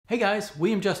Hey guys,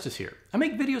 William Justice here. I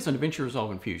make videos on Davinci Resolve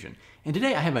and Fusion, and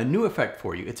today I have a new effect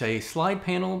for you. It's a slide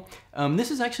panel. This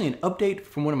is actually an update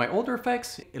from one of my older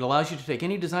effects. It allows you to take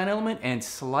any design element and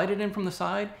slide it in from the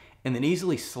side, and then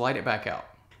easily slide it back out.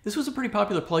 This was a pretty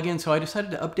popular plugin, so I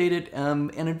decided to update it,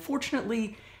 and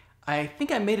unfortunately, I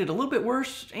think I made it a little bit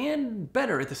worse and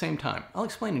better at the same time. I'll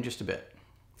explain in just a bit.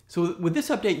 So with this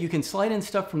update, you can slide in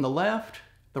stuff from the left,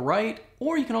 the right,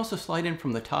 or you can also slide in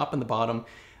from the top and the bottom.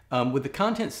 With the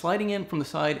content sliding in from the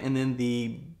side, and then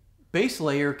the base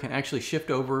layer can actually shift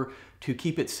over to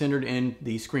keep it centered in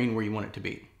the screen where you want it to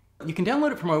be. You can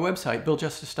download it from our website,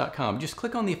 billjustice.com. Just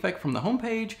click on the effect from the home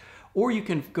page, or you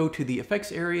can go to the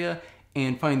effects area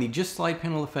and find the Just Slide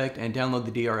Panel effect and download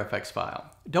the DRFX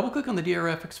file. Double click on the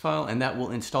DRFX file and that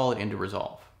will install it into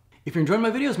Resolve. If you're enjoying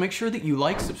my videos, make sure that you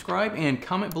like, subscribe, and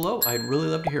comment below. I'd really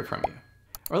love to hear from you.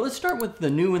 All right, let's start with the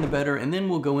new and the better, and then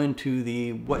we'll go into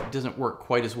the what doesn't work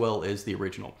quite as well as the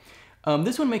original.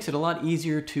 This one makes it a lot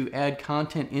easier to add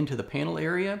content into the panel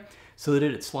area so that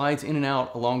it slides in and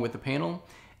out along with the panel.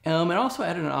 And also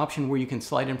added an option where you can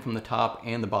slide in from the top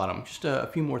and the bottom. Just a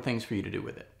few more things for you to do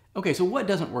with it. Okay, so what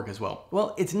doesn't work as well?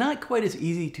 Well, it's not quite as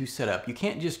easy to set up. You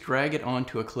can't just drag it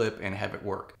onto a clip and have it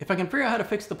work. If I can figure out how to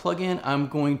fix the plugin, I'm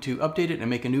going to update it and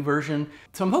make a new version.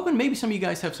 So I'm hoping maybe some of you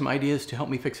guys have some ideas to help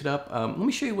me fix it up. Let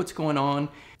me show you what's going on.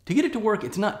 To get it to work,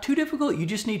 it's not too difficult. You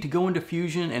just need to go into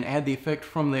Fusion and add the effect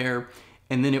from there,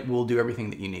 and then it will do everything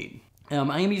that you need.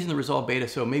 I am using the Resolve beta,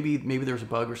 so maybe there's a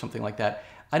bug or something like that.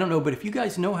 I don't know, but if you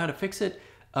guys know how to fix it,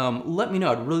 let me know.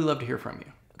 I'd really love to hear from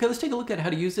you. Okay, let's take a look at how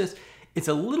to use this. It's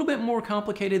a little bit more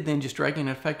complicated than just dragging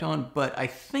an effect on, but I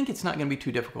think it's not going to be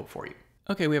too difficult for you.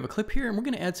 Okay, we have a clip here, and we're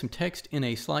going to add some text in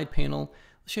a slide panel.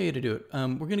 Let's show you how to do it.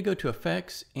 We're going to go to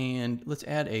Effects, and let's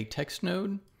add a text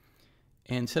node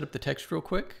and set up the text real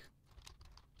quick.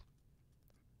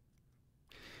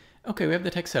 Okay, we have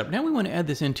the text set up. Now we want to add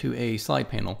this into a slide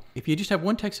panel. If you just have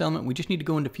one text element, we just need to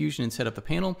go into Fusion and set up the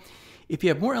panel. If you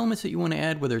have more elements that you want to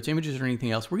add, whether it's images or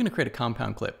anything else, we're going to create a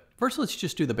compound clip. First, let's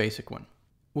just do the basic one.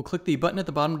 We'll click the button at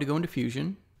the bottom to go into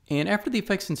Fusion. And after the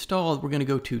effect's installed, we're going to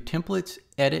go to Templates,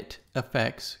 Edit,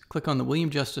 Effects, click on the William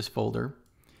Justice folder,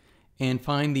 and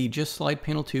find the Just Slide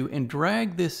Panel 2, and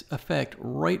drag this effect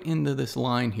right into this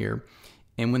line here.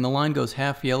 And when the line goes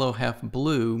half yellow, half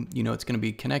blue, you know it's going to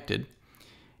be connected.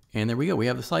 And there we go, we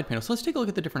have the slide panel. So let's take a look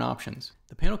at the different options.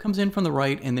 The panel comes in from the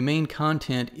right, and the main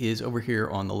content is over here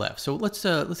on the left. So let's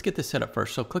get this set up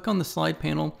first. So click on the slide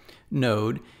panel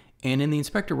node, and in the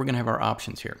inspector, we're going to have our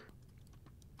options here.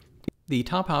 The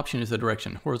top option is the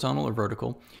direction, horizontal or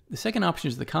vertical. The second option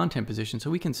is the content position,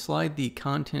 so we can slide the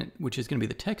content, which is going to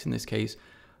be the text in this case,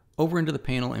 over into the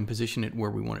panel and position it where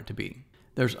we want it to be.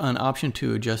 There's an option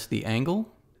to adjust the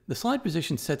angle. The slide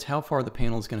position sets how far the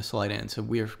panel is going to slide in, so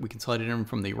we can slide it in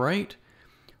from the right,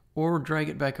 or drag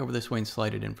it back over this way and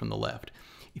slide it in from the left.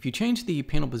 If you change the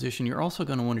panel position, you're also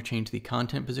going to want to change the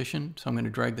content position, so I'm going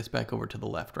to drag this back over to the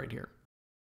left right here.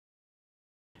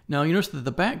 Now you notice that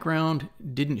the background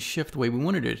didn't shift the way we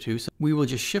wanted it to, so we will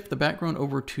just shift the background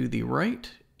over to the right,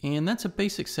 and that's a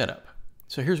basic setup.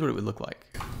 So here's what it would look like.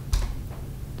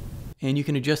 And you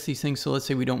can adjust these things, so let's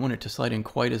say we don't want it to slide in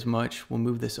quite as much. We'll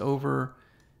move this over,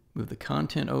 move the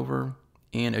content over,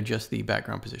 and adjust the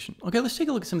background position. Okay, let's take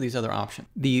a look at some of these other options.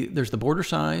 There's the border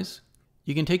size.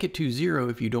 You can take it to 0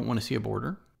 if you don't want to see a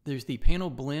border. There's the panel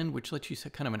blend, which lets you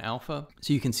set kind of an alpha,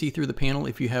 so you can see through the panel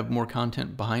if you have more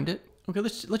content behind it. Okay,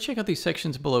 let's check out these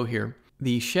sections below here.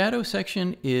 The shadow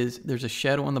section there's a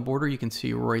shadow on the border you can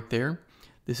see right there.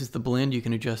 This is the blend. You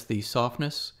can adjust the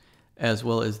softness as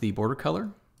well as the border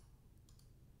color.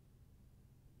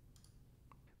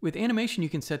 With animation, you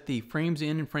can set the frames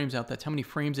in and frames out. That's how many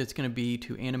frames it's going to be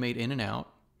to animate in and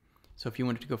out. So if you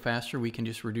want it to go faster, we can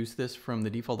just reduce this from the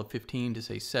default of 15 to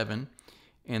say 7,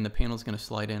 and the panel is going to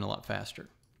slide in a lot faster.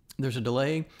 There's a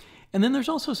delay. And then there's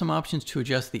also some options to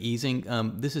adjust the easing.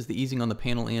 This is the easing on the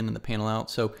panel in and the panel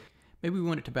out. So maybe we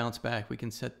want it to bounce back. We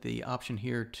can set the option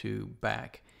here to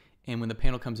back. And when the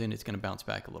panel comes in, it's going to bounce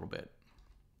back a little bit.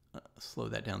 Slow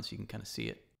that down so you can kind of see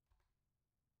it.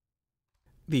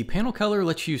 The panel color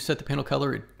lets you set the panel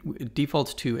color. It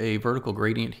defaults to a vertical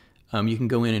gradient. You can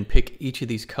go in and pick each of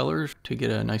these colors to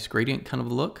get a nice gradient kind of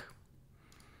look.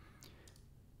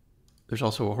 There's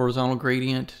also a horizontal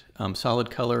gradient, solid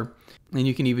color, and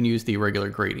you can even use the regular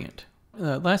gradient.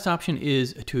 Last option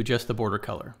is to adjust the border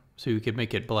color. So you could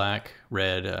make it black,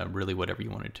 red, really whatever you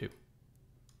wanted to.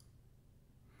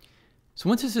 So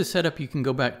once this is set up, you can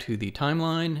go back to the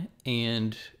timeline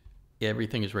and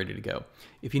everything is ready to go.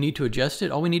 If you need to adjust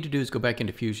it, all we need to do is go back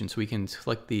into Fusion. So we can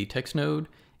select the text node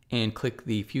and click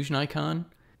the Fusion icon,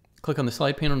 click on the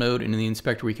slide panel node, and in the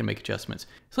inspector we can make adjustments.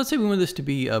 So let's say we want this to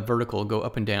be vertical, go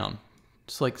up and down.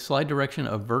 Select slide direction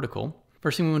of vertical.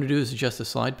 First thing we want to do is adjust the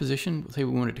slide position. Let's say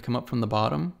we want it to come up from the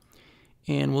bottom,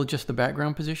 and we'll adjust the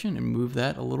background position and move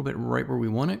that a little bit right where we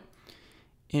want it.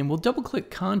 And we'll double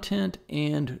click content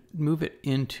and move it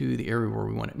into the area where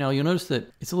we want it. Now you'll notice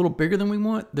that it's a little bigger than we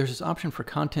want. There's this option for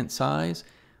content size,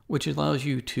 which allows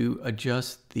you to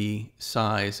adjust the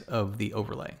size of the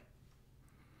overlay.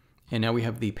 And now we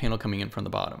have the panel coming in from the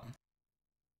bottom.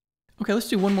 Okay, let's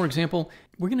do one more example.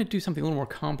 We're gonna do something a little more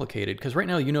complicated because right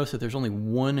now you notice that there's only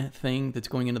one thing that's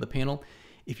going into the panel.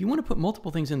 If you want to put multiple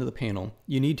things into the panel,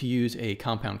 you need to use a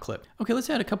compound clip. Okay, let's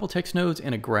add a couple text nodes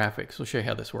and a graphic. So I'll show you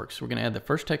how this works. So we're going to add the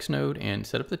first text node and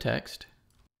set up the text.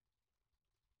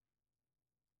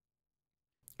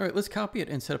 All right, let's copy it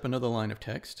and set up another line of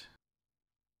text.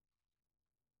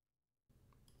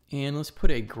 And let's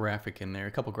put a graphic in there,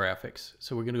 a couple graphics.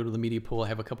 So we're going to go to the media pool. I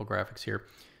have a couple graphics here.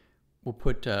 We'll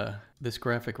put this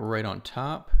graphic right on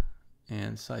top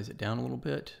and size it down a little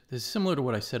bit. This is similar to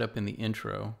what I set up in the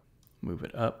intro. Move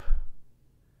it up,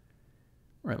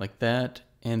 right like that,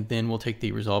 and then we'll take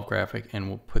the Resolve graphic and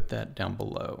we'll put that down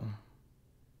below.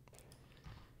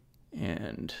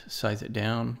 And size it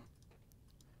down.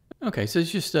 Okay, so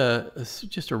it's just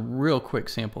a real quick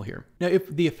sample here. Now if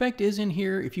the effect is in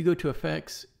here, if you go to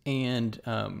Effects and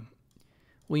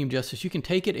William Justice, you can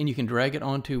take it and you can drag it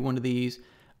onto one of these,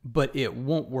 but it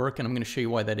won't work, and I'm going to show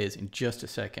you why that is in just a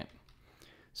second.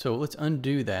 So let's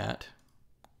undo that.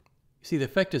 You see the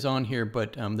effect is on here,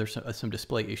 but there's some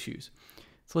display issues.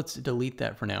 So let's delete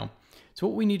that for now. So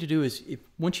what we need to do is,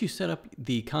 once you set up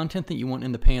the content that you want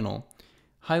in the panel,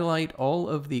 highlight all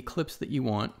of the clips that you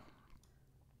want,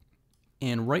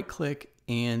 and right click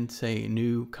and say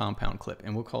new compound clip,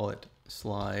 and we'll call it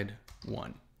slide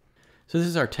 1. So this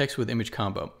is our text with image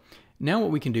combo. Now what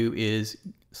we can do is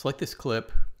select this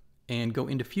clip and go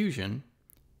into Fusion,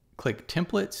 click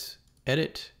Templates,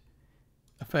 Edit,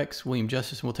 Effects, William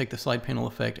Justice, and we'll take the slide panel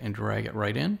effect and drag it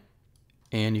right in.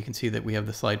 And you can see that we have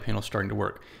the slide panel starting to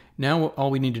work. Now all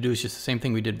we need to do is just the same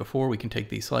thing we did before. We can take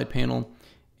the slide panel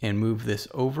and move this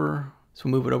over. So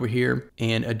we'll move it over here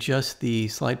and adjust the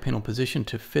slide panel position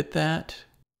to fit that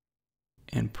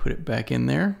and put it back in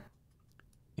there.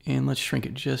 And let's shrink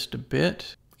it just a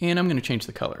bit. And I'm going to change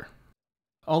the color.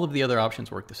 All of the other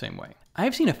options work the same way.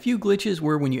 I've seen a few glitches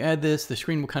where when you add this, the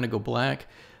screen will kind of go black.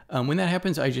 When that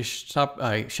happens, I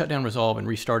shut down Resolve and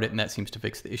restart it, and that seems to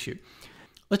fix the issue.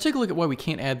 Let's take a look at why we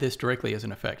can't add this directly as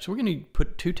an effect. So we're going to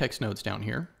put two text nodes down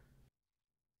here.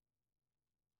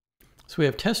 So we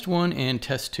have test 1 and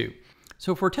test 2.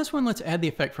 So for test 1, let's add the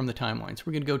effect from the timeline. So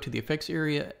we're going to go to the effects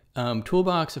area,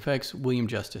 toolbox, effects, William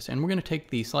Justice, and we're going to take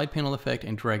the slide panel effect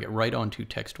and drag it right onto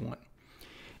text 1.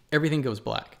 Everything goes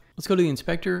black. Let's go to the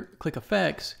inspector, click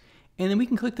effects, and then we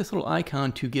can click this little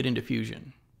icon to get into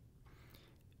Fusion.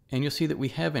 And you'll see that we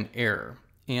have an error.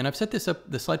 And I've set this up,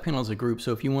 the slide panel as a group,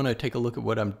 so if you want to take a look at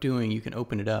what I'm doing, you can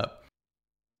open it up.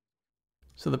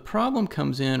 So the problem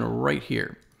comes in right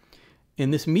here.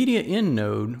 In this media in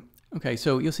node, okay,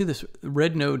 so you'll see this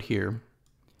red node here.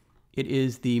 It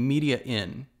is the media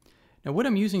in. Now what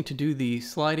I'm using to do the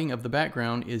sliding of the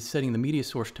background is setting the media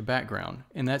source to background,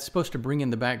 and that's supposed to bring in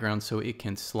the background so it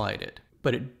can slide it.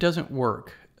 But it doesn't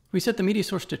work. We set the media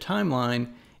source to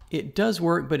timeline. It does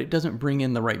work, but it doesn't bring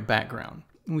in the right background.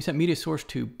 When we set media source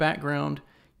to background,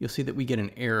 you'll see that we get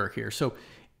an error here. So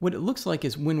what it looks like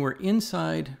is when we're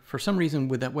inside, for some reason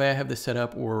with that way I have this set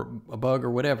up or a bug or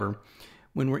whatever,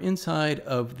 when we're inside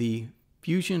of the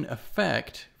Fusion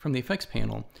effect from the effects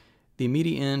panel, the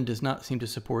media in does not seem to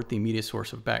support the media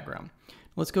source of background.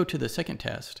 Let's go to the second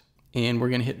test, and we're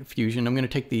going to hit Fusion. I'm going to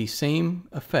take the same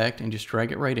effect and just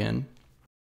drag it right in.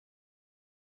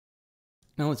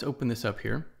 Now let's open this up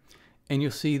here. And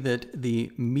you'll see that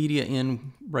the media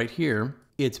in right here,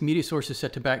 its media source is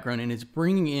set to background, and it's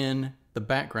bringing in the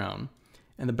background,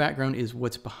 and the background is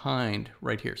what's behind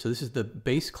right here. So this is the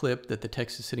base clip that the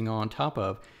text is sitting on top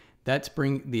of. It's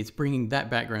bringing that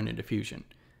background into Fusion.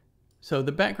 So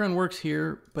the background works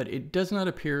here, but it does not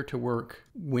appear to work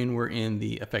when we're in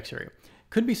the effects area.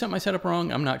 Could be something I set up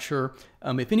wrong, I'm not sure.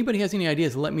 If anybody has any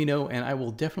ideas, let me know, and I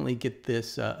will definitely get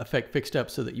this effect fixed up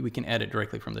so that we can add it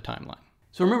directly from the timeline.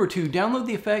 So remember, to download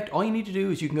the effect, all you need to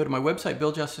do is you can go to my website,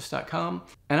 buildjustice.com,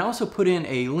 and I also put in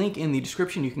a link in the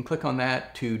description. You can click on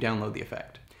that to download the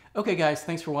effect. Okay guys,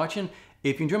 thanks for watching.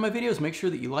 If you enjoy my videos, make sure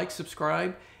that you like,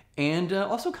 subscribe, and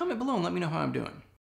also comment below and let me know how I'm doing.